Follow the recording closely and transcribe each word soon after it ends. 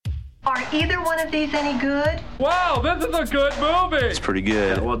either one of these any good? Wow, this is a good movie. It's pretty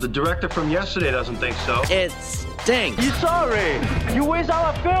good. Yeah, well, the director from yesterday doesn't think so. It stinks. You sorry? You waste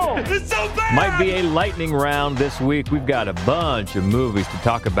our film. It's so bad. Might be a lightning round this week. We've got a bunch of movies to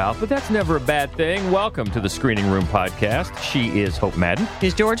talk about, but that's never a bad thing. Welcome to the Screening Room Podcast. She is Hope Madden.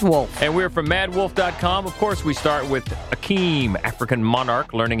 He's George Wolf. And we're from madwolf.com. Of course, we start with Akeem, African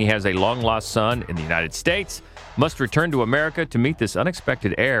monarch, learning he has a long-lost son in the United States. Must return to America to meet this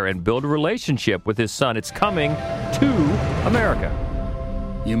unexpected heir and build a relationship with his son. It's coming to America.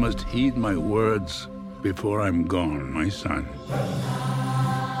 You must heed my words before I'm gone, my son.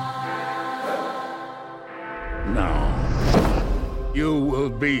 Now, you will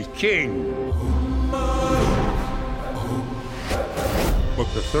be king. But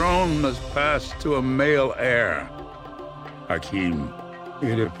the throne must pass to a male heir. Hakeem,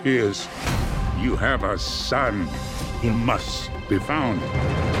 it appears you have a son. He must be found.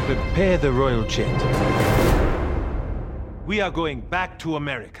 Prepare the royal jet. We are going back to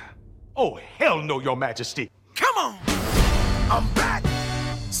America. Oh, hell no, Your Majesty. Come on! I'm back!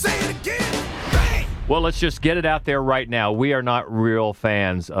 Say it again! Bang! Well, let's just get it out there right now. We are not real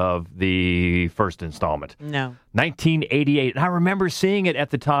fans of the first installment. No. 1988. And I remember seeing it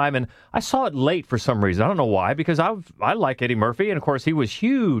at the time, and I saw it late for some reason. I don't know why, because I like Eddie Murphy, and of course he was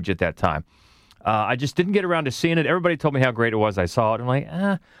huge at that time. I just didn't get around to seeing it. Everybody told me how great it was. I saw it. I'm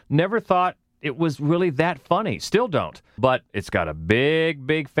like, never thought it was really that funny. Still don't. But it's got a big,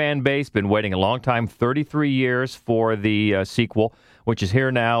 big fan base. Been waiting a long time, 33 years for the sequel, which is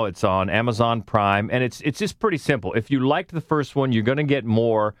here now. It's on Amazon Prime, and it's just pretty simple. If you liked the first one, you're going to get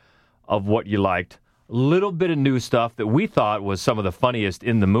more of what you liked. A little bit of new stuff that we thought was some of the funniest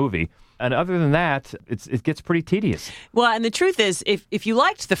in the movie. And other than that, it gets pretty tedious. Well, and the truth is, if you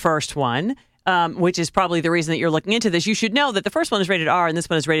liked the first one, which is probably the reason that you're looking into this, you should know that the first one is rated R and this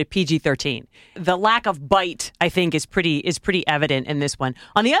one is rated PG-13. The lack of bite, I think, is pretty evident in this one.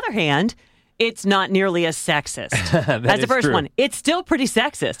 On the other hand, it's not nearly as sexist as the first one. It's still pretty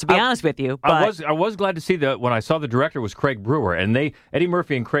sexist, to be honest with you. But I was glad to see that when I saw the director was Craig Brewer, and Eddie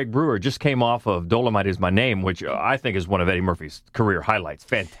Murphy and Craig Brewer just came off of Dolomite Is My Name, which I think is one of Eddie Murphy's career highlights.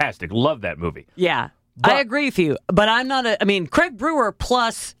 Fantastic. Love that movie. Yeah. I agree with you, but I'm not Craig Brewer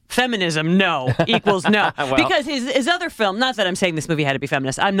plus feminism, no, equals no. Well, because his other film, not that I'm saying this movie had to be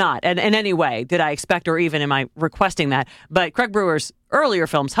feminist, I'm not, and in any way did I expect or even am I requesting that, but Craig Brewer's earlier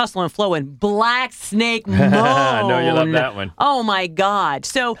films, Hustle and Flow and Black Snake Moan. I know you love that one. Oh my God.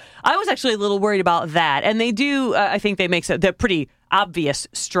 So I was actually a little worried about that, and they do, I think they make the pretty obvious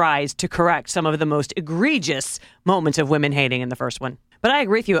strides to correct some of the most egregious moments of women hating in the first one. But I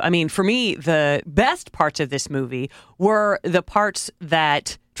agree with you. I mean, for me, the best parts of this movie were the parts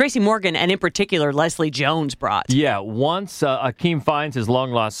that Tracy Morgan and, in particular, Leslie Jones brought. Yeah, once Akeem finds his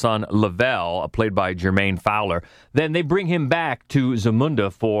long-lost son, Lavelle, played by Jermaine Fowler, then they bring him back to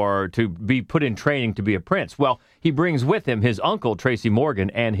Zamunda to be put in training to be a prince. Well, he brings with him his uncle, Tracy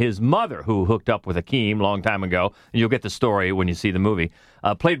Morgan, and his mother, who hooked up with Akeem a long time ago. And you'll get the story when you see the movie,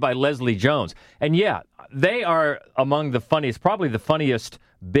 played by Leslie Jones. And yeah, they are among the funniest, probably the funniest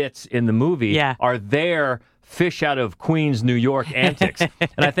bits in the movie are their fish out of Queens, New York antics. And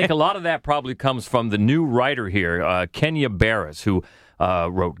I think a lot of that probably comes from the new writer here, Kenya Barris, who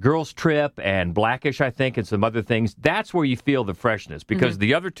wrote Girls Trip and Blackish, I think, and some other things. That's where you feel the freshness, because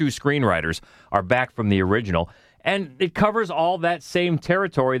the other two screenwriters are back from the original. And it covers all that same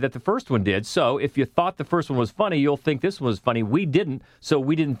territory that the first one did. So if you thought the first one was funny, you'll think this one was funny. We didn't, so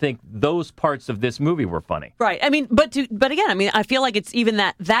we didn't think those parts of this movie were funny. Right. I mean, but again, I mean, I feel like it's even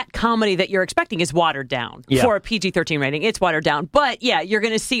that comedy that you're expecting is watered down for a PG-13 rating. It's watered down. But yeah, you're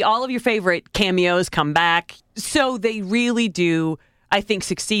going to see all of your favorite cameos come back. So they really do, I think,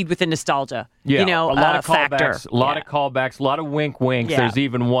 succeed with the nostalgia. Yeah, a lot of factor. callbacks, a lot of callbacks, a lot of wink winks. Yeah. There's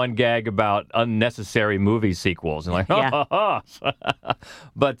even one gag about unnecessary movie sequels. And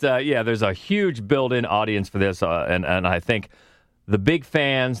But there's a huge built-in audience for this, and I think the big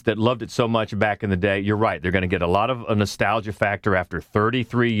fans that loved it so much back in the day, you're right, they're going to get a lot of a nostalgia factor after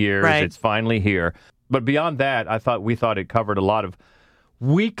 33 years. Right. It's finally here. But beyond that, we thought it covered a lot of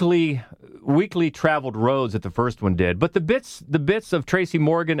weekly traveled roads that the first one did. But the bits of Tracy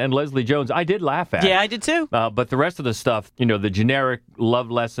Morgan and Leslie Jones, I did laugh at. Yeah, I did too. But the rest of the stuff, the generic love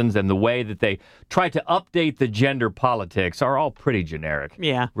lessons and the way that they try to update the gender politics are all pretty generic.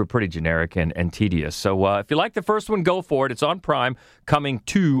 Yeah. We're pretty generic and tedious. So if you like the first one, go for it. It's on Prime, coming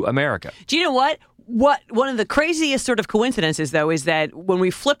to America. Do you know what? One of the craziest sort of coincidences, though, is that when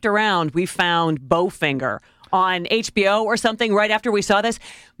we flipped around, we found Bowfinger on HBO or something right after we saw this.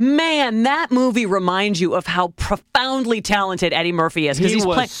 Man, that movie reminds you of how profoundly talented Eddie Murphy is. He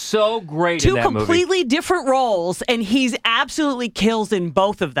was so great in that movie. Two completely different roles, and he's absolutely kills in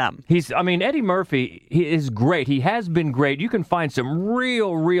both of them. Eddie Murphy, he is great. He has been great. You can find some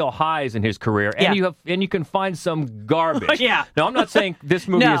real highs in his career, and you can find some garbage. Yeah. Now, I'm not saying this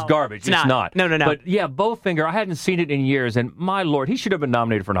movie is garbage. It's not. No. But yeah, Bowfinger, I hadn't seen it in years, and my Lord, he should have been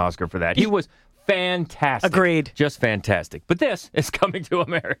nominated for an Oscar for that. He was fantastic. Agreed. Just fantastic. But this is coming to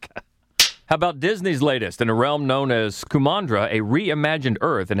America. How about Disney's latest? In a realm known as Kumandra, a reimagined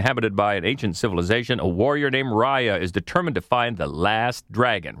Earth inhabited by an ancient civilization, a warrior named Raya is determined to find the last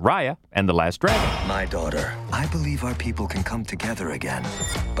dragon. Raya and the last dragon. My daughter, I believe our people can come together again,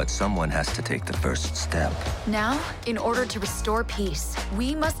 but someone has to take the first step. Now, in order to restore peace,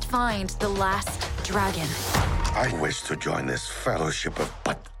 we must find the last dragon. I wish to join this fellowship of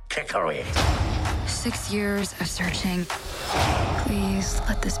butt-kickery. 6 years of searching. Please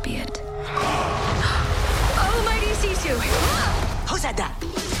let this be it. Oh, mighty Sisu! Who said that?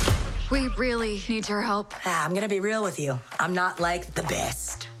 We really need your help. I'm gonna be real with you. I'm not like the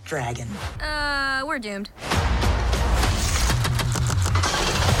best dragon. We're doomed.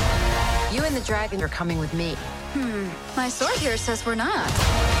 You and the dragon are coming with me. My sword here says we're not.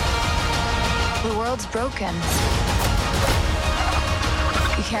 The world's broken.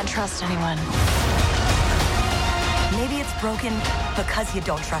 You can't trust anyone. Maybe it's broken because you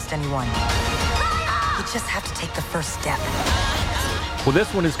don't trust anyone. You just have to take the first step. Well,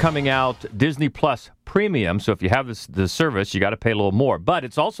 this one is coming out Disney Plus Premium, so if you have the service, you got to pay a little more. But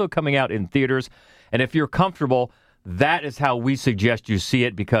it's also coming out in theaters, and if you're comfortable, that is how we suggest you see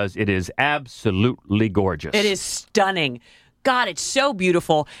it because it is absolutely gorgeous. It is stunning. God, it's so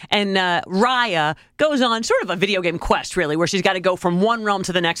beautiful. And Raya goes on sort of a video game quest, really, where she's got to go from one realm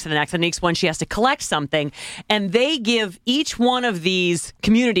to the next to the next. The next one, she has to collect something. And they give each one of these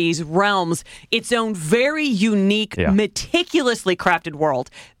communities, realms, its own very unique, meticulously crafted world.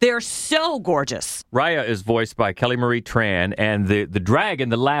 They're so gorgeous. Raya is voiced by Kelly Marie Tran, and the dragon,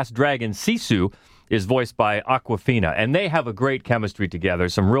 the last dragon, Sisu, is voiced by Awkwafina, and they have a great chemistry together.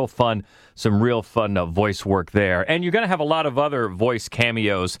 Some real fun voice work there. And you're going to have a lot of other voice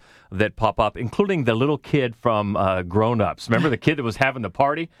cameos that pop up, including the little kid from Grown Ups. Remember the kid that was having the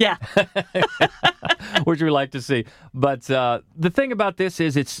party? Yeah. Which we like to see. But the thing about this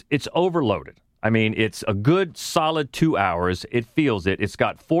is it's overloaded. I mean, it's a good, solid 2 hours. It feels it. It's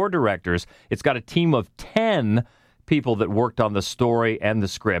got 4 directors. It's got a team of 10 people that worked on the story and the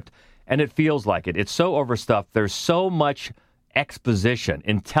script. And it feels like it. It's so overstuffed. There's so much exposition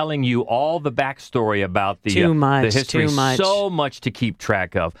in telling you all the backstory about the history. Too much. So much to keep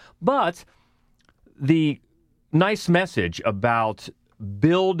track of. But the nice message about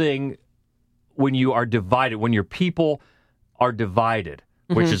building when you are divided, when your people are divided,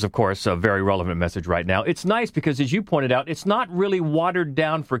 which is, of course, a very relevant message right now. It's nice because, as you pointed out, it's not really watered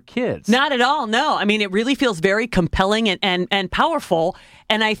down for kids. Not at all, no. I mean, it really feels very compelling and powerful.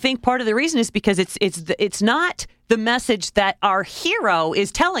 And I think part of the reason is because it's not the message that our hero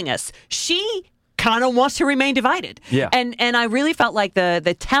is telling us. She kind of wants to remain divided. Yeah. And I really felt like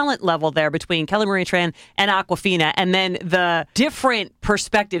the talent level there between Kelly Marie Tran and Awkwafina, and then the different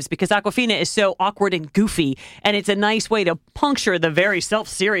perspectives, because Awkwafina is so awkward and goofy, and it's a nice way to puncture the very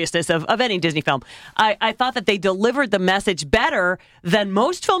self-seriousness of any Disney film. I thought that they delivered the message better than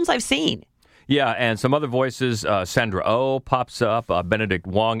most films I've seen. Yeah, and some other voices. Sandra Oh pops up, Benedict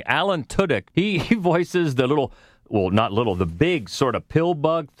Wong, Alan Tudyk. He voices the little... Well, not little, the big sort of pill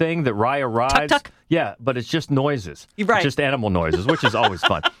bug thing that Raya rides. Tuck, tuck. Yeah, but it's just noises. Right. It's just animal noises, which is always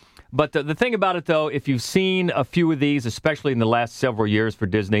fun. But the thing about it, though, if you've seen a few of these, especially in the last several years for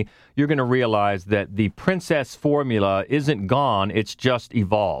Disney, you're going to realize that the princess formula isn't gone. It's just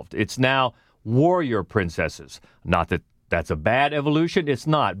evolved. It's now warrior princesses. Not that that's a bad evolution. It's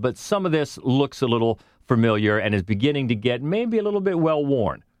not. But some of this looks a little familiar and is beginning to get maybe a little bit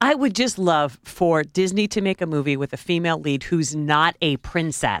well-worn. I would just love for Disney to make a movie with a female lead who's not a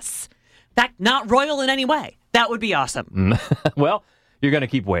princess. That not royal in any way. That would be awesome. Well, you're going to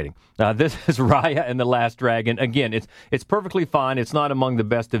keep waiting. This is Raya and the Last Dragon. Again, it's perfectly fine. It's not among the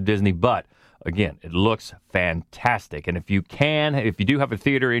best of Disney, but again, it looks fantastic. And if you do have a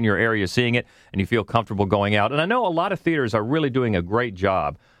theater in your area seeing it and you feel comfortable going out, and I know a lot of theaters are really doing a great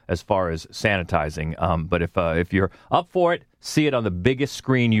job as far as sanitizing. But if you're up for it, see it on the biggest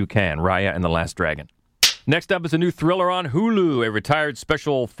screen you can, Raya and the Last Dragon. Next up is a new thriller on Hulu. A retired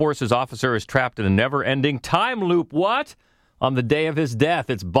Special Forces officer is trapped in a never-ending time loop. What? On the day of his death,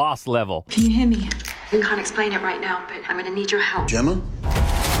 it's boss level. Can you hear me? I can't explain it right now, but I'm going to need your help. Gemma?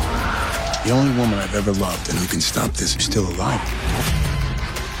 The only woman I've ever loved and who can stop this is still alive.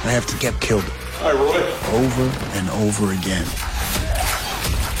 I have to get killed. Hi, Roy. Over and over again.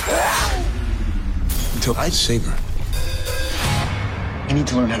 Until I save her. I need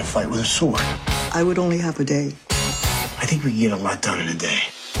to learn how to fight with a sword. I would only have a day. I think we can get a lot done in a day.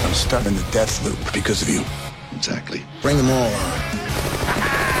 I'm stuck in the death loop because of you. Exactly. Bring them all on.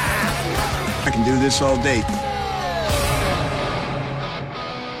 I can do this all day.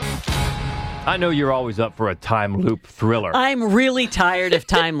 I know you're always up for a time loop thriller. I'm really tired of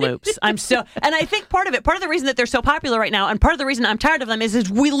time loops. And I think part of the reason that they're so popular right now, and part of the reason I'm tired of them is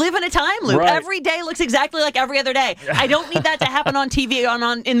we live in a time loop. Right. Every day looks exactly like every other day. I don't need that to happen on TV,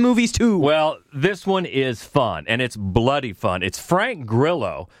 in movies too. Well, this one is fun, and it's bloody fun. It's Frank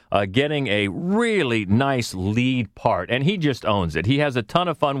Grillo getting a really nice lead part, and he just owns it. He has a ton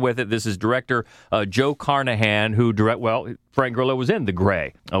of fun with it. This is director Joe Carnahan, who Frank Grillo was in The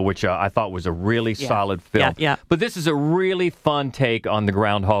Gray, which I thought was a really solid film. Yeah. But this is a really fun take on the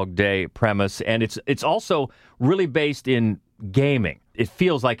Groundhog Day premise, and it's also really based in gaming. It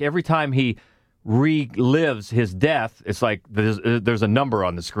feels like every time he relives his death, it's like there's a number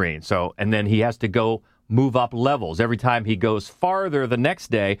on the screen. And then he has to go move up levels. Every time he goes farther the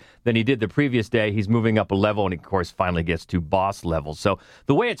next day than he did the previous day, he's moving up a level, and of course finally gets to boss levels. So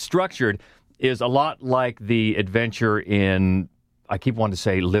the way it's structured is a lot like the adventure in, I keep wanting to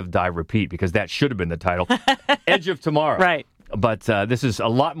say Live, Die, Repeat, because that should have been the title, Edge of Tomorrow. Right. But this is a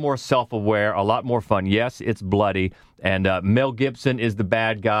lot more self-aware, a lot more fun. Yes, it's bloody, and Mel Gibson is the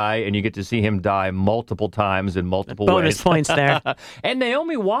bad guy, and you get to see him die multiple times in multiple ways. Bonus points there. And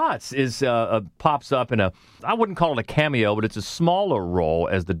Naomi Watts pops up in I wouldn't call it a cameo, but it's a smaller role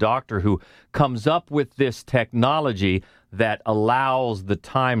as the doctor who comes up with this technology that allows the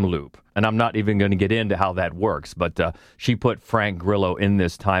time loop. And I'm not even going to get into how that works, but she put Frank Grillo in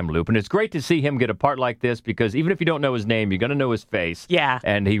this time loop. And it's great to see him get a part like this, because even if you don't know his name, you're going to know his face. Yeah.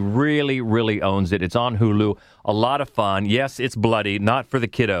 And he really, really owns it. It's on Hulu. A lot of fun. Yes, it's bloody, not for the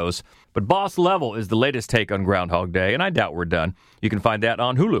kiddos. But Boss Level is the latest take on Groundhog Day, and I doubt we're done. You can find that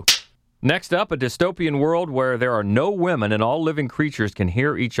on Hulu. Next up, a dystopian world where there are no women and all living creatures can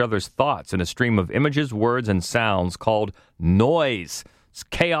hear each other's thoughts in a stream of images, words, and sounds called noise. It's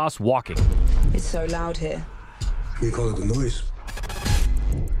chaos walking. It's so loud here. We call it the noise.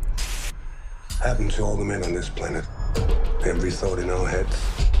 Happened to all the men on this planet. Every thought in our heads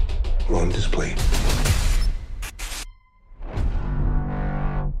were on display.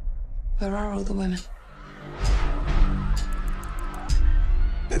 Where are all the women?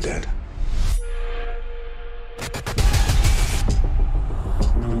 They're dead.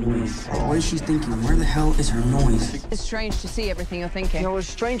 What is she thinking? Where the hell is her noise? It's strange to see everything you're thinking. You know, it's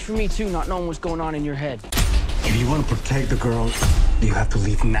strange for me, too, not knowing what's going on in your head. If you want to protect the girl, you have to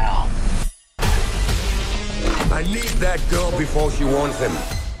leave now. I need that girl before she wants him.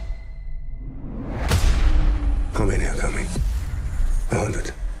 How many are coming?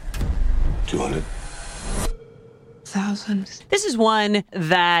 100. 200. Thousands. This is one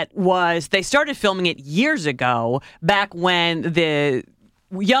that they started filming it years ago, back when the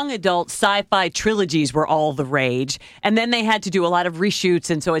young adult sci-fi trilogies were all the rage. And then they had to do a lot of reshoots,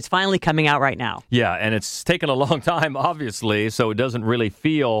 and so it's finally coming out right now. Yeah, and it's taken a long time, obviously, so it doesn't really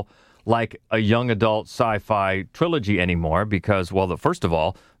feel like a young adult sci-fi trilogy anymore because, well, first of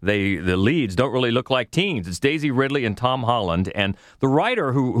all, the leads don't really look like teens. It's Daisy Ridley and Tom Holland. And the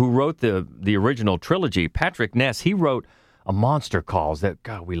writer who wrote the original trilogy, Patrick Ness, he wrote A Monster Calls.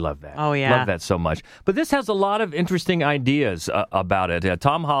 God, we love that. Oh, yeah. Love that so much. But this has a lot of interesting ideas about it.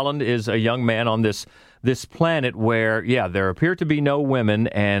 Tom Holland is a young man on this planet where, there appear to be no women,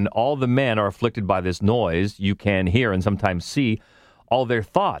 and all the men are afflicted by this noise. You can hear and sometimes see all their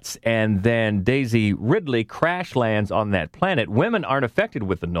thoughts. And then Daisy Ridley crash lands on that planet. Women aren't affected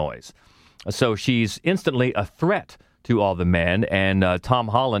with the noise. So she's instantly a threat to all the men, and Tom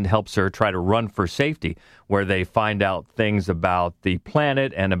Holland helps her try to run for safety, where they find out things about the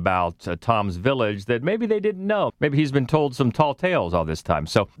planet and about Tom's village that maybe they didn't know. Maybe he's been told some tall tales all this time.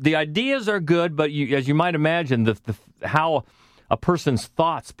 So the ideas are good, but as you might imagine, how a person's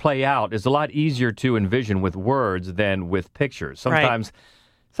thoughts play out is a lot easier to envision with words than with pictures. Sometimes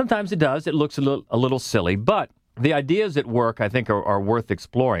it does. It looks a little silly, but the ideas at work, I think, are worth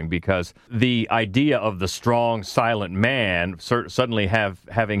exploring, because the idea of the strong, silent man suddenly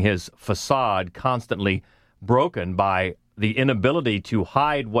having his facade constantly broken by the inability to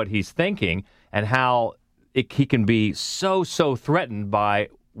hide what he's thinking, and how he can be so threatened by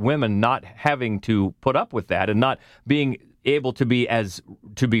women not having to put up with that and not being able to be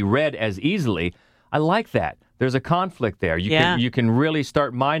read as easily. I like that. There's a conflict there. You can really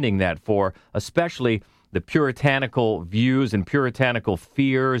start mining that for especially the puritanical views and puritanical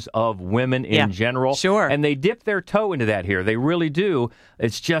fears of women in general. Sure. And they dip their toe into that here. They really do.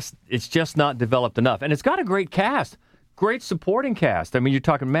 It's just not developed enough. And it's got a great cast. Great supporting cast. I mean, you're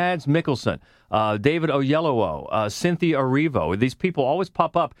talking Mads Mikkelsen, David Oyelowo, Cynthia Erivo. These people always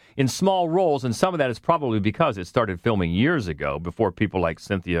pop up in small roles, and some of that is probably because it started filming years ago before people like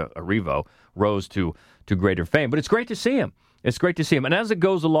Cynthia Erivo rose to greater fame. But it's great to see him. It's great to see him. And as it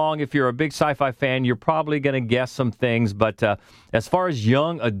goes along, if you're a big sci-fi fan, you're probably going to guess some things. But as far as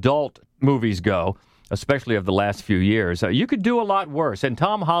young adult movies go, especially of the last few years, you could do a lot worse. And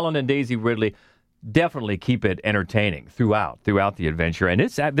Tom Holland and Daisy Ridley definitely keep it entertaining throughout the adventure. And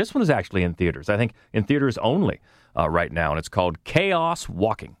this one is actually in theaters. I think in theaters only right now. And it's called Chaos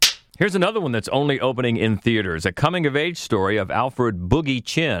Walking. Here's another one that's only opening in theaters. A coming-of-age story of Alfred Boogie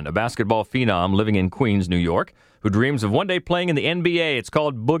Chin, a basketball phenom living in Queens, New York, who dreams of one day playing in the NBA. It's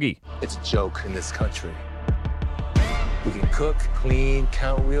called Boogie. It's a joke in this country. We can cook, clean,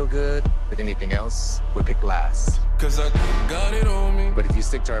 count real good, but anything else, we pick last. 'Cause I got it on me. But if you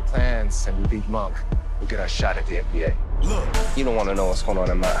stick to our plans and we beat Monk, we'll get our shot at the NBA. Look, you don't want to know what's going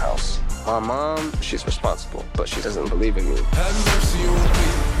on in my house. My mom, she's responsible, but she doesn't believe in me. Have mercy on me.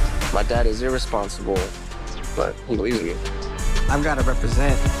 My dad is irresponsible, but he believes in me. I've got to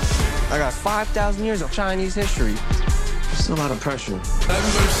represent. I got 5,000 years of Chinese history. It's a lot of pressure. Have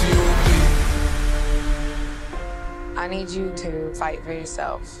mercy on me. I need you to fight for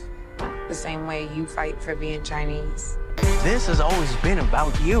yourself the same way you fight for being Chinese. This has always been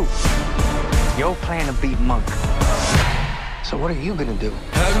about you. Your plan to beat Monk. So what are you going to do?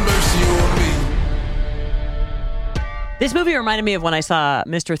 Have mercy on me. This movie reminded me of when I saw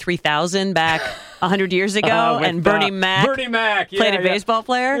Mr. 3000 back 100 years ago, and Bernie Mac played a baseball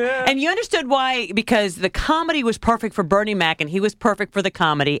player. Yeah. And you understood why, because the comedy was perfect for Bernie Mac, and he was perfect for the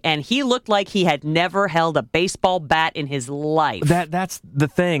comedy, and he looked like he had never held a baseball bat in his life. That's the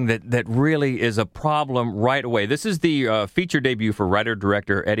thing that really is a problem right away. This is the feature debut for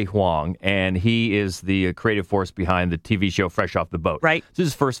writer-director Eddie Huang, and he is the creative force behind the TV show Fresh Off the Boat. Right. This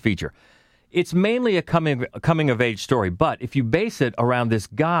is his first feature. It's mainly a coming-of-age story, but if you base it around this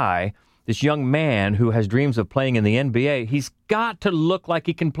guy, this young man who has dreams of playing in the NBA, he's got to look like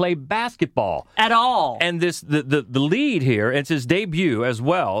he can play basketball. At all. And the lead here, it's his debut as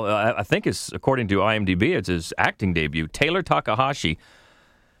well. I think it's, according to IMDb, it's his acting debut, Taylor Takahashi.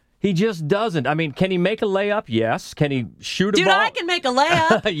 He just doesn't. I mean, can he make a layup? Yes. Can he shoot a ball? Dude, I can make a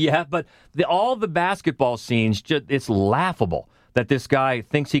layup. Yeah, but all the basketball scenes, it's laughable that this guy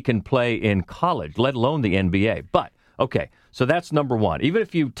thinks he can play in college, let alone the NBA. But, okay, so that's number one. Even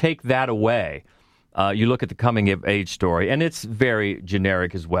if you take that away, you look at the coming-of-age story, and it's very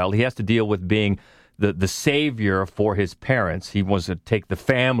generic as well. He has to deal with being the savior for his parents. He wants to take the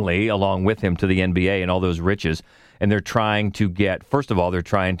family along with him to the NBA and all those riches. And they're trying to get, first of all, they're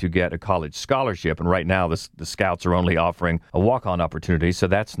trying to get a college scholarship. And right now, the scouts are only offering a walk-on opportunity, so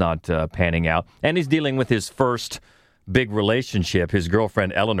that's not panning out. And he's dealing with his first big relationship, his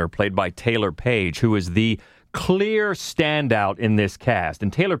girlfriend Eleanor, played by Taylor Page, who is the clear standout in this cast.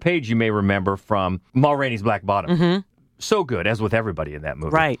 And Taylor Page, you may remember from Ma Rainey's Black Bottom. Mm-hmm. So good, as with everybody in that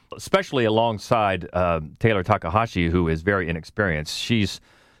movie. Right. Especially alongside Taylor Takahashi, who is very inexperienced.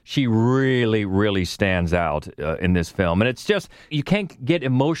 She really, really stands out in this film. And it's just, you can't get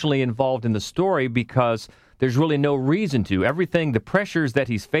emotionally involved in the story because there's really no reason to. Everything, the pressures that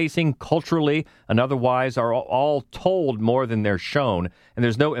he's facing culturally and otherwise are all told more than they're shown. And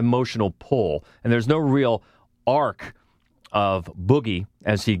there's no emotional pull. And there's no real arc of Boogie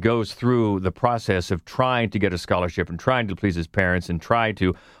as he goes through the process of trying to get a scholarship and trying to please his parents and try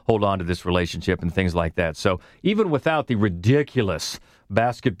to hold on to this relationship and things like that. So even without the ridiculous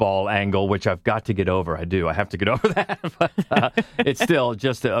basketball angle, which I've got to get over, I have to get over that, but it's still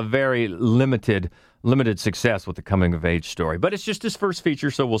just a very limited success with the coming-of-age story. But it's just his first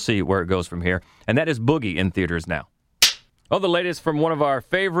feature, so we'll see where it goes from here. And that is Boogie in theaters now. Oh, the latest from one of our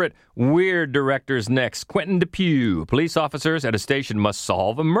favorite weird directors next. Quentin Dupieux. Police officers at a station must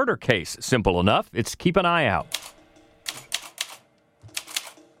solve a murder case. Simple enough. It's Keep an Eye Out.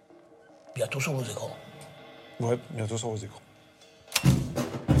 Ouais, bientôt sur vos écrans.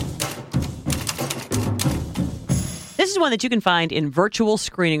 This is one that you can find in virtual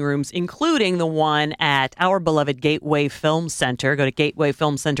screening rooms, including the one at our beloved Gateway Film Center. Go to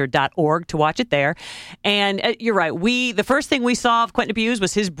gatewayfilmcenter.org to watch it there. And you're right. The first thing we saw of Quentin Dupieux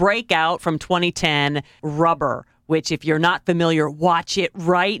was his breakout from 2010, Rubber, which if you're not familiar, watch it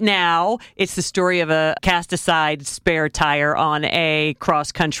right now. It's the story of a cast-aside spare tire on a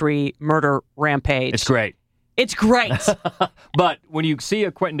cross-country murder rampage. It's great. It's great. But when you see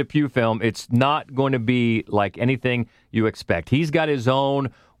a Quentin Dupieux film, it's not going to be like anything you expect. He's got his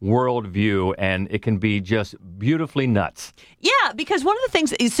own worldview, and it can be just beautifully nuts. Yeah, because one of the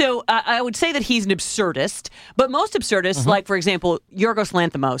things is, so I would say that he's an absurdist, but most absurdists, like, for example, Yorgos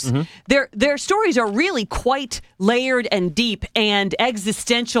Lanthimos, their stories are really quite layered and deep and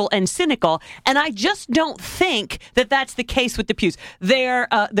existential and cynical, and I just don't think that that's the case with Dupuy's.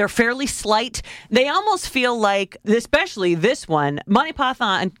 They're fairly slight. They almost feel like, especially this one, Monty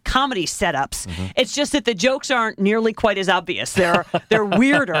Python and comedy setups. It's just that the jokes aren't nearly quite as obvious. They're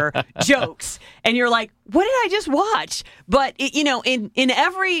weirder jokes, and you're like, what did I just watch? But in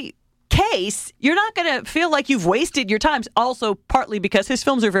every case, you're not going to feel like you've wasted your time. Also, partly because his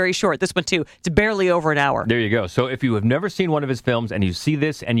films are very short. This one too, it's barely over an hour. There you go. So if you have never seen one of his films and you see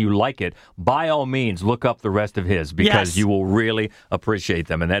this and you like it, by all means, look up the rest of his, because you will really appreciate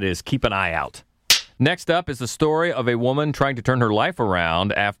them. And that is Keep an Eye Out. Next up is the story of a woman trying to turn her life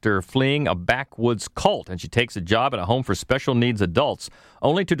around after fleeing a backwoods cult, and she takes a job at a home for special needs adults,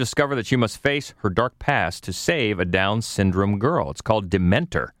 only to discover that she must face her dark past to save a Down syndrome girl. It's called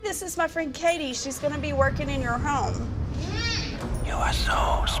Dementor. This is my friend Katie. She's going to be working in your home. You are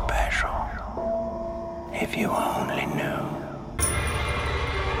so special. If you only knew.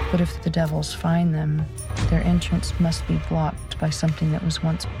 But if the devils find them, their entrance must be blocked by something that was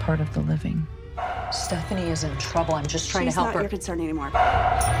once part of the living. Stephanie is in trouble. I'm just trying She's to help not her. your concern anymore.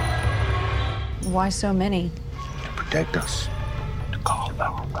 Why so many? To protect us. To call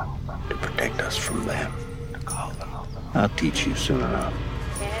them. To protect us from them. To call them. I'll teach you soon enough.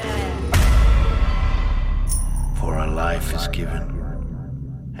 For a life is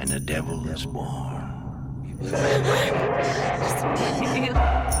given, and a devil is born.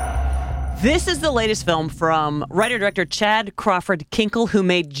 This is the latest film from writer-director Chad Crawford Kinkle, who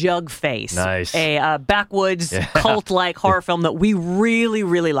made Jugface, a backwoods cult-like horror film that we really,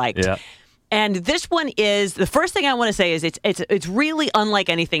 really liked. Yeah. And this one is, the first thing I want to say is it's really unlike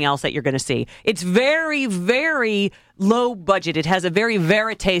anything else that you're going to see. It's very, very low budget. It has a very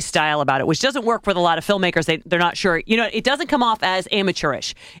verite style about it, which doesn't work with a lot of filmmakers. They're not sure. It doesn't come off as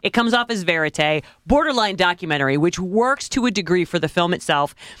amateurish. It comes off as verite, borderline documentary, which works to a degree for the film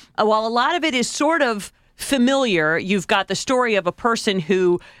itself. While a lot of it is sort of familiar, you've got the story of a person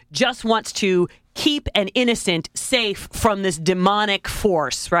who just wants to keep an innocent safe from this demonic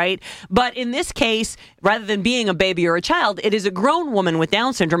force, right? But in this case, rather than being a baby or a child, it is a grown woman with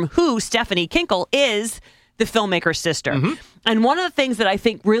Down syndrome who, Stephanie Kinkle, is the filmmaker's sister. And one of the things that I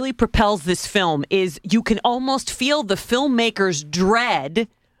think really propels this film is you can almost feel the filmmaker's dread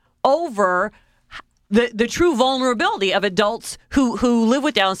over the true vulnerability of adults who live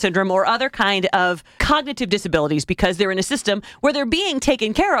with Down syndrome or other kind of cognitive disabilities, because they're in a system where they're being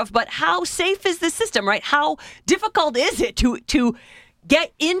taken care of. But how safe is the system, right? How difficult is it to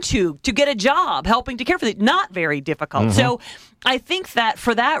get into, to get a job helping to care for them? Not very difficult. So I think that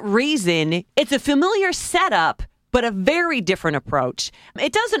for that reason, it's a familiar setup, but a very different approach.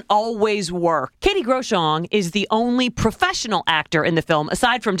 It doesn't always work. Katie Groshong is the only professional actor in the film,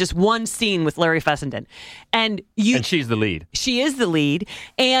 aside from just one scene with Larry Fessenden. And she's the lead. She is the lead.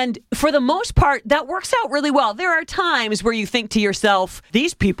 And for the most part, that works out really well. There are times where you think to yourself,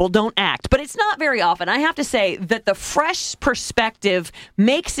 these people don't act. But it's not very often. I have to say that the fresh perspective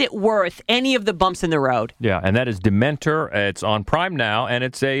makes it worth any of the bumps in the road. Yeah, and that is Dementor. It's on Prime now, and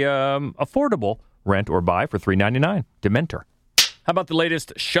it's a affordable rent or buy for $3.99. Dementor. How about the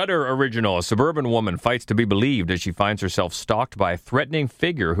latest Shudder original? A suburban woman fights to be believed as she finds herself stalked by a threatening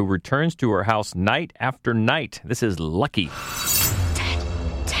figure who returns to her house night after night. This is Lucky.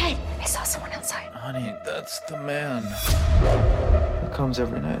 Ted, I saw someone outside. Honey, that's the man. He comes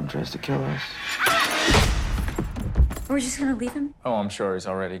every night and tries to kill us. We're just gonna leave him? Oh, I'm sure he's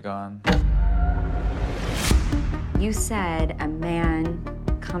already gone. You said a man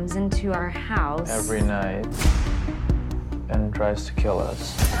comes into our house every night and tries to kill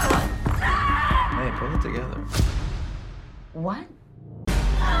us. Hey, pull it together. What?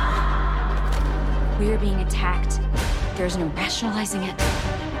 We are being attacked. There's no rationalizing it.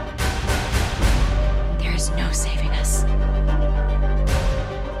 There is no saving us.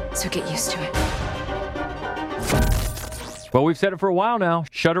 So get used to it. Well, we've said it for a while now.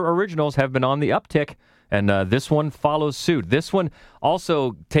 Shudder originals have been on the uptick. And this one follows suit. This one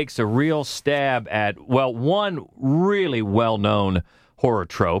also takes a real stab at, one really well-known horror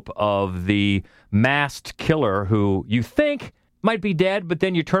trope of the masked killer who you think might be dead, but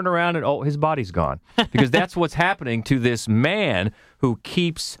then you turn around and, oh, his body's gone. Because that's what's happening to this man who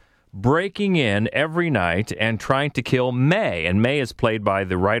keeps breaking in every night and trying to kill May. And May is played by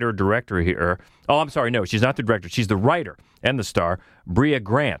the writer-director here. Oh, I'm sorry, no, she's not the director. She's the writer and the star, Brea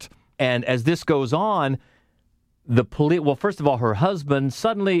Grant. And as this goes on, the police, well, first of all, her husband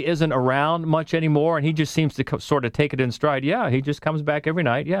suddenly isn't around much anymore, and he just seems to sort of take it in stride. Yeah, he just comes back every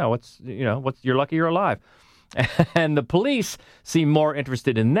night. Yeah, you're lucky you're alive. And the police seem more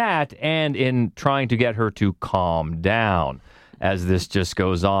interested in that and in trying to get her to calm down as this just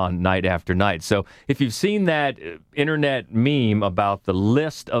goes on night after night. So if you've seen that internet meme about the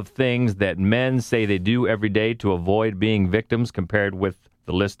list of things that men say they do every day to avoid being victims compared with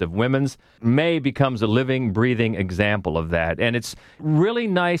the list of women's, May becomes a living, breathing example of that. And it's really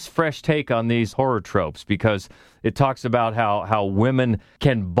nice, fresh take on these horror tropes because it talks about how women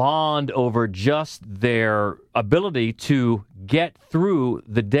can bond over just their ability to get through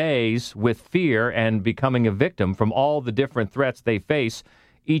the days with fear and becoming a victim from all the different threats they face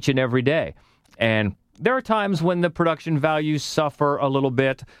each and every day. And there are times when the production values suffer a little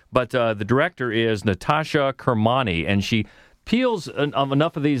bit, but the director is Natasha Kermani, and she peels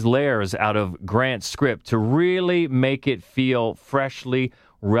enough of these layers out of Grant's script to really make it feel freshly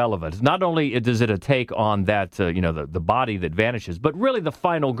relevant. Not only is it a take on that, the body that vanishes, but really the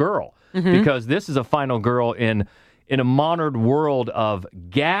final girl, because this is a final girl in a modern world of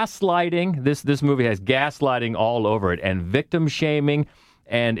gaslighting. This movie has gaslighting all over it and victim shaming,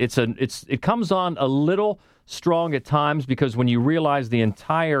 and it comes on a little strong at times because when you realize the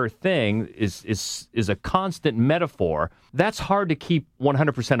entire thing is a constant metaphor, that's hard to keep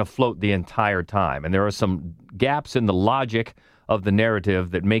 100% afloat the entire time. And there are some gaps in the logic of the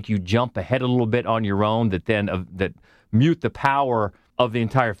narrative that make you jump ahead a little bit on your own that mute the power of the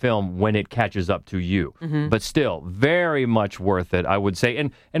entire film when it catches up to you. But still, very much worth it, I would say.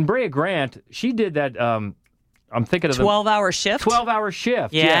 And Brea Grant, she did that I'm thinking of 12-hour shift? 12-hour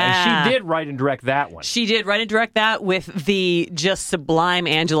shift. Yeah. And she did write and direct that one. She did write and direct that with the just sublime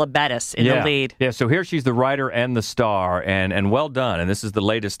Angela Bettis in the lead. Yeah, so here she's the writer and the star, and well done. And this is the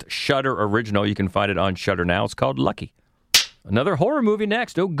latest Shudder original. You can find it on Shudder now. It's called Lucky. Another horror movie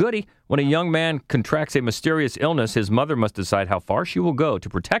next. Oh, goody. When a young man contracts a mysterious illness, his mother must decide how far she will go to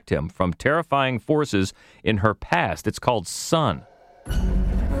protect him from terrifying forces in her past. It's called Son.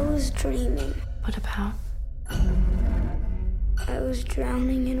 I was dreaming. What about? I was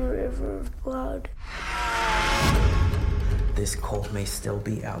drowning in a river of blood. This cult may still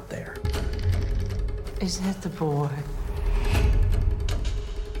be out there. Is that the boy?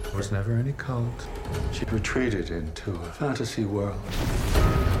 There was never any cult. She retreated into a fantasy world.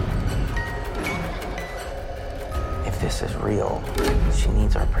 If this is real, she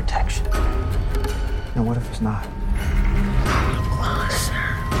needs our protection. And what if it's not? Closer.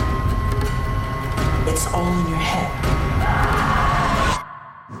 It's all in your head.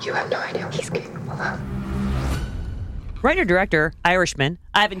 You have no idea what he's capable of. Writer-director, Irishman,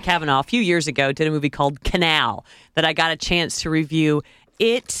 Ivan Kavanaugh, a few years ago, did a movie called Canal that I got a chance to review.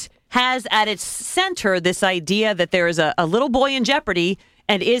 It has at its center this idea that there is a little boy in jeopardy,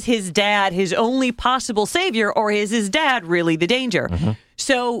 and is his dad his only possible savior, or is his dad really the danger?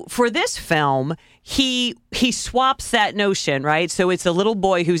 So for this film, he swaps that notion, right? So it's a little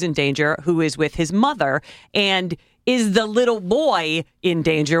boy who's in danger, who is with his mother, and is the little boy in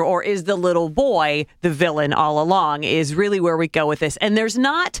danger, or is the little boy the villain all along, is really where we go with this. And there's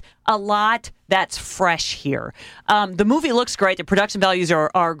not a lot that's fresh here. The movie looks great. The production values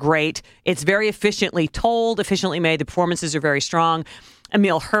are great. It's very efficiently told, efficiently made. The performances are very strong.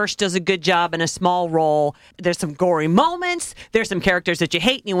 Emile Hirsch does a good job in a small role. There's some gory moments. There's some characters that you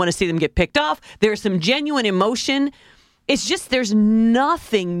hate and you want to see them get picked off. There's some genuine emotion. It's just there's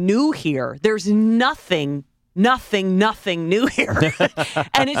nothing new here. There's nothing new here.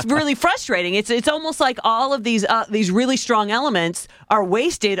 And it's really frustrating. It's almost like all of these really strong elements are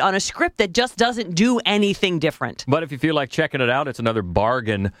wasted on a script that just doesn't do anything different. But if you feel like checking it out, it's another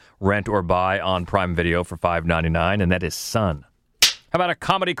bargain rent or buy on Prime Video for $5.99, and that is Son. How about a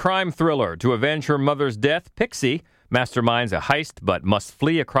comedy crime thriller? To avenge her mother's death, Pixie masterminds a heist but must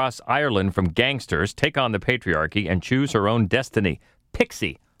flee across Ireland from gangsters, take on the patriarchy, and choose her own destiny.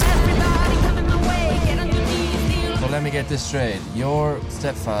 Pixie. So let me get this straight. Your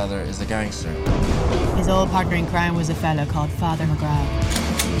stepfather is a gangster. His old partner in crime was a fella called Father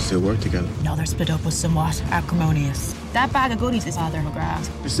McGrath. You still work together? No, their split up was somewhat acrimonious. That bag of goodies is Father McGrath.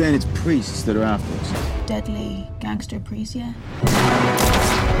 You're saying it's priests that are after us? Deadly gangster priest, yeah.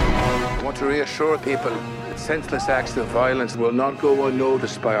 I want to reassure people that senseless acts of violence will not go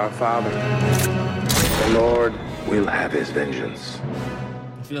unnoticed by our Father. The Lord will have his vengeance.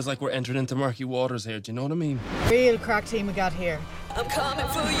 It feels like we're entering into murky waters here, do you know what I mean? Real crack team we got here. I'm coming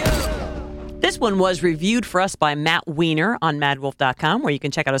for you. This one was reviewed for us by Matt Weiner on madwolf.com, where you can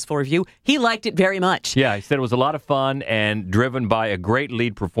check out his full review. He liked it very much. Yeah, he said it was a lot of fun and driven by a great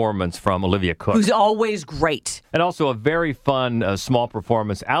lead performance from Olivia Cooke. Who's always great. And also a very fun small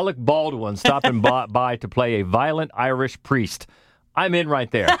performance. Alec Baldwin stopping by to play a violent Irish priest. I'm in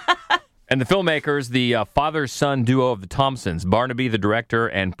right there. And the filmmakers, the father-son duo of the Thompsons, Barnaby the director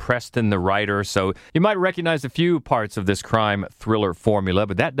and Preston the writer. So you might recognize a few parts of this crime thriller formula,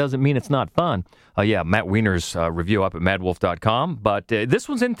 but that doesn't mean it's not fun. Matt Weiner's review up at madwolf.com. But this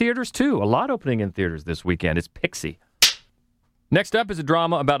one's in theaters, too. A lot opening in theaters this weekend. It's Pixie. Next up is a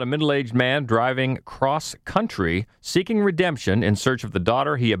drama about a middle-aged man driving cross-country, seeking redemption in search of the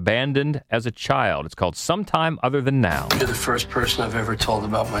daughter he abandoned as a child. It's called Sometime Other Than Now. You're the first person I've ever told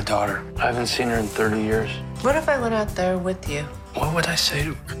about my daughter. I haven't seen her in 30 years. What if I went out there with you? What would I say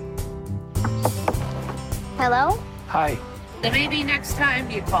to her? Hello? Hi. Then maybe next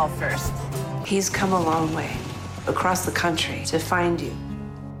time you call first. He's come a long way, across the country, to find you.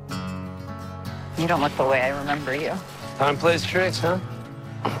 You don't look the way I remember you. Time plays tricks, huh?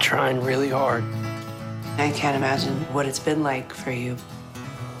 I'm trying really hard. I can't imagine what it's been like for you.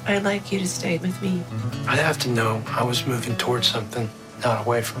 I'd like you to stay with me. I'd have to know I was moving towards something, not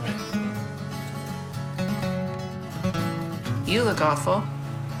away from it. You look awful.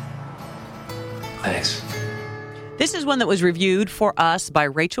 Thanks. This is one that was reviewed for us by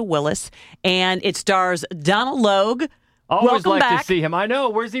Rachel Willis, and it stars Donald Logue. Always Welcome like back. to see him. I know.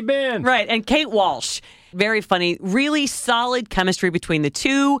 Where's he been? Right, and Kate Walsh. Very funny, really solid chemistry between the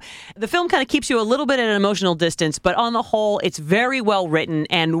two. The film kind of keeps you a little bit at an emotional distance, but on the whole, it's very well written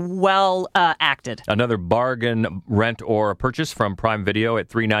and well acted. Another bargain rent or purchase from Prime Video at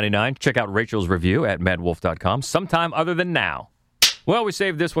 $3.99. Check out Rachel's review at madwolf.com. Sometime Other Than Now. Well, we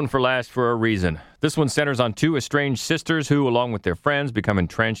saved this one for last for a reason. This one centers on two estranged sisters who, along with their friends, become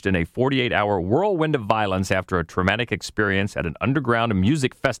entrenched in a 48-hour whirlwind of violence after a traumatic experience at an underground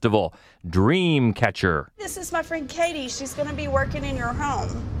music festival. Dreamcatcher. This is my friend Katie. She's going to be working in your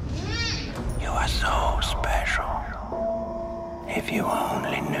home. You are so special. If you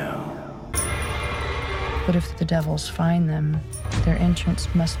only knew. But if the devils find them, their entrance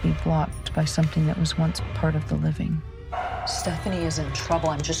must be blocked by something that was once part of the living. Stephanie is in trouble.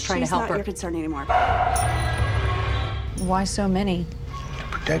 I'm just trying She's to help not her. your concern anymore. Why so many? To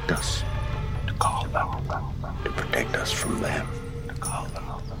protect us. To call them. To protect us from them. To call them.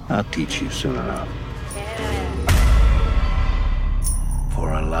 I'll teach you soon enough.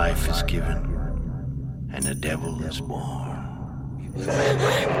 For a life is given, and a devil is born.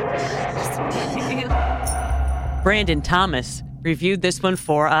 Brandon Thomas reviewed this one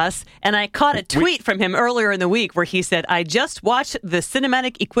for us, and I caught a tweet from him earlier in the week where he said, I just watched the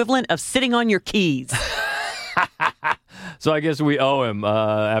cinematic equivalent of sitting on your keys. So I guess we owe him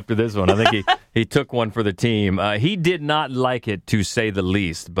after this one. I think he took one for the team. He did not like it, to say the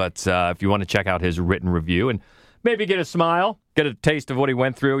least, but if you want to check out his written review and maybe get a smile, get a taste of what he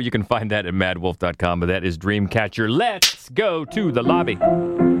went through, you can find that at madwolf.com. But that is Dreamcatcher. Let's go to the lobby.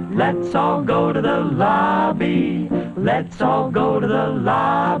 Let's all go to the lobby. Let's all go to the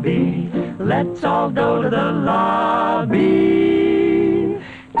lobby. Let's all go to the lobby.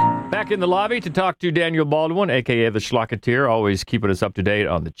 Back in the lobby to talk to Daniel Baldwin, a.k.a. the Schlocketeer, always keeping us up to date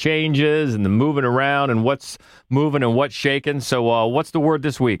on the changes and the moving around and what's moving and what's shaking. So what's the word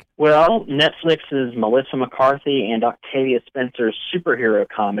this week? Well, Netflix's Melissa McCarthy and Octavia Spencer's superhero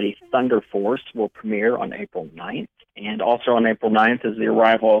comedy Thunder Force will premiere on April 9th. And also on April 9th is the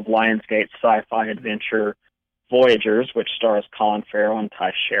arrival of Lionsgate's sci-fi adventure Voyagers, which stars Colin Farrell and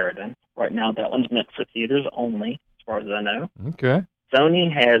Ty Sheridan. Right now, that one's meant for theaters only, as far as I know. Okay.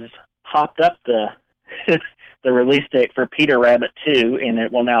 Sony has popped up the the release date for Peter Rabbit 2, and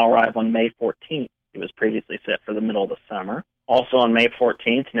it will now arrive on May 14th. It was previously set for the middle of the summer. Also on May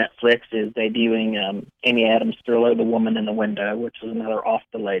 14th, Netflix is debuting Amy Adams' thriller The Woman in the Window, which is another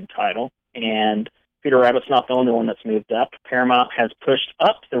oft-delayed title. And Peter Rabbit's not the only one that's moved up. Paramount has pushed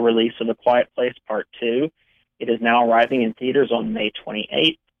up the release of A Quiet Place Part 2. It is now arriving in theaters on May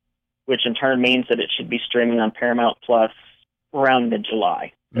 28th, which in turn means that it should be streaming on Paramount Plus around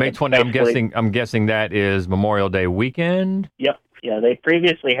mid-July. May 20th, I'm guessing that is Memorial Day weekend? Yep. Yeah, they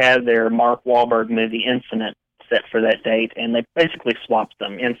previously had their Mark Wahlberg movie Infinite set for that date, and they basically swapped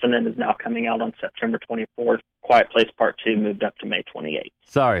them. Infinite is now coming out on September 24th. Quiet Place Part 2 moved up to May 28th.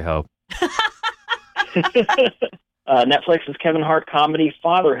 Sorry, Hope. Netflix's Kevin Hart comedy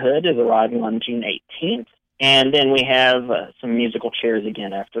Fatherhood is arriving on June 18th, And then we have some musical chairs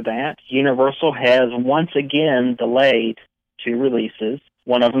again after that. Universal has once again delayed 2 releases.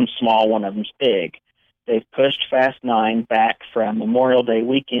 One of them small, one of them's big. They've pushed Fast 9 back from Memorial Day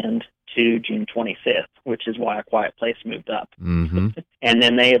weekend to June 25th, which is why A Quiet Place moved up. Mm-hmm. And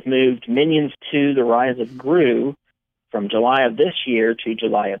then they have moved Minions 2, The Rise of Gru from July of this year to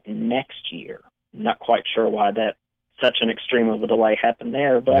July of next year. Not quite sure why that such an extreme of a delay happened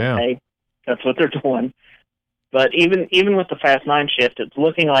there, but hey, that's what they're doing. But even with the Fast 9 shift, it's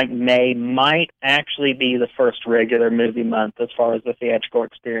looking like May might actually be the first regular movie month as far as the theatrical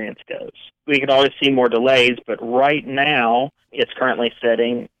experience goes. We can always see more delays, but right now it's currently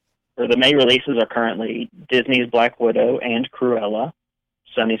setting, or the May releases are currently Disney's Black Widow and Cruella.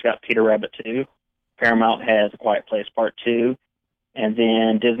 Sony's got Peter Rabbit 2. Paramount has A Quiet Place Part 2. And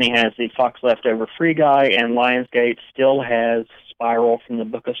then Disney has the Fox Leftover Free Guy, and Lionsgate still has Spiral from the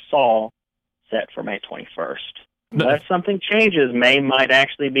Book of Saw set for May 21st. Unless something changes, May might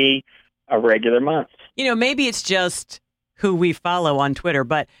actually be a regular month. You know, maybe it's just who we follow on Twitter,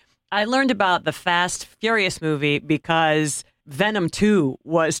 but I learned about the Fast Furious movie because Venom 2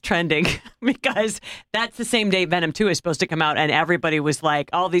 was trending because that's the same day Venom 2 is supposed to come out, and everybody was like,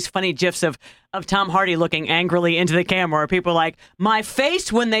 all these funny gifs of Tom Hardy looking angrily into the camera. People like, my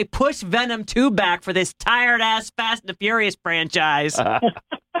face when they push Venom 2 back for this tired-ass Fast and the Furious franchise.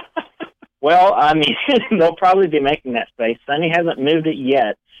 Well, I mean, they'll probably be making that space. Sony hasn't moved it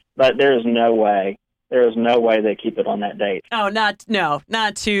yet, but there is no way. There is no way they keep it on that date. Oh, not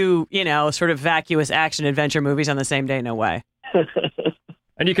two, sort of vacuous action-adventure movies on the same day. No way.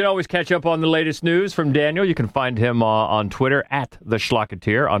 And you can always catch up on the latest news from Daniel. You can find him on Twitter at The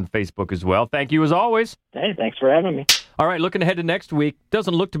Schlocketeer, on Facebook as well. Thank you as always. Hey, thanks for having me. All right, looking ahead to next week.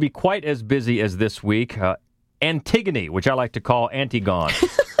 Doesn't look to be quite as busy as this week. Antigone, which I like to call Antigone.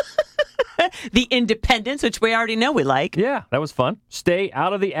 The Independence, which we already know we like. Yeah, that was fun. Stay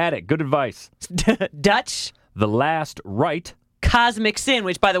out of the attic. Good advice. Dutch. The Last Right. Cosmic Sin,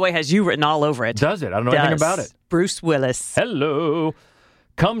 which, by the way, has you written all over it. Does it? I don't know anything about it. Bruce Willis. Hello.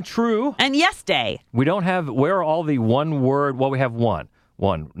 Come True. And Yes Day. We don't have, where are all the one word, well, we have one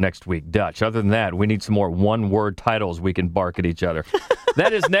next week, Dutch. Other than that, we need some more one-word titles we can bark at each other.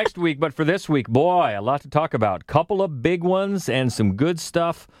 That is next week, but for this week, boy, a lot to talk about. Couple of big ones and some good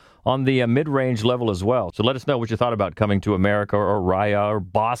stuff on the mid-range level as well. So let us know what you thought about Coming to America or Raya or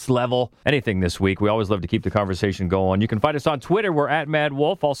Boss Level, anything this week. We always love to keep the conversation going. You can find us on Twitter. We're at Mad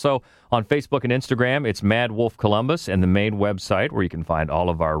Wolf. Also on Facebook and Instagram, it's Mad Wolf Columbus, and the main website where you can find all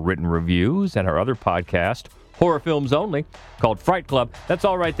of our written reviews and our other podcast, horror films only, called Fright Club. That's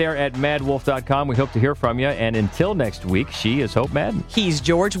all right there at madwolf.com. We hope to hear from you. And until next week, she is Hope Madden. He's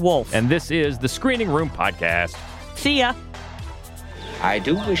George Wolf. And this is the Screening Room Podcast. See ya. I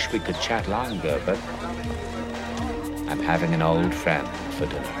do wish we could chat longer, but I'm having an old friend for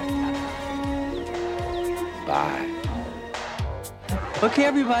dinner. Bye. Okay,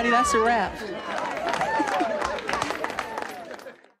 everybody, that's a wrap.